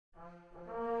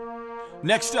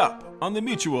Next up on the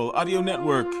Mutual Audio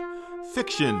Network,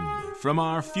 Fiction from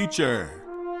Our Future.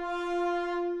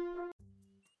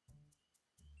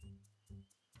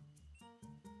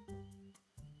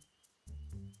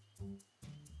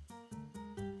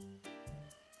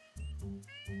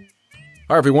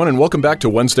 Hi everyone, and welcome back to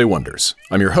Wednesday Wonders.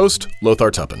 I'm your host, Lothar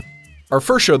Tuppen. Our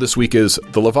first show this week is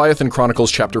The Leviathan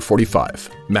Chronicles Chapter 45,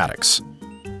 Maddox.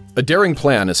 A daring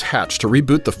plan is hatched to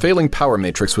reboot the failing power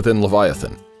matrix within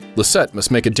Leviathan. Lisette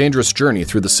must make a dangerous journey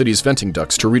through the city's venting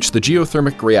ducts to reach the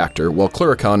geothermic reactor, while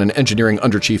Cluricon and Engineering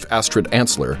Underchief Astrid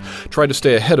Ansler try to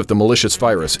stay ahead of the malicious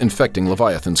virus infecting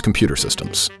Leviathan's computer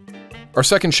systems. Our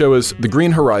second show is The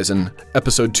Green Horizon,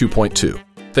 Episode 2.2,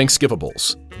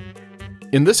 Thanksgivables.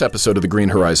 In this episode of The Green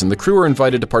Horizon, the crew are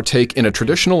invited to partake in a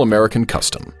traditional American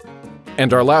custom.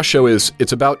 And our last show is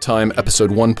It's About Time,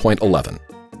 Episode 1.11,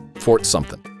 Fort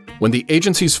Something. When the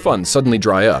agency's funds suddenly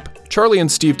dry up, Charlie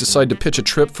and Steve decide to pitch a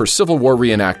trip for Civil War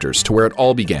reenactors to where it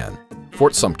all began,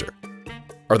 Fort Sumter.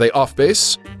 Are they off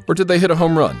base, or did they hit a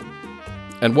home run?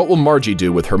 And what will Margie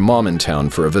do with her mom in town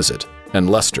for a visit, and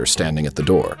Lester standing at the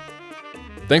door?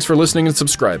 Thanks for listening and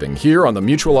subscribing here on the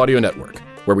Mutual Audio Network,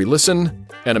 where we listen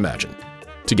and imagine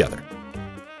together.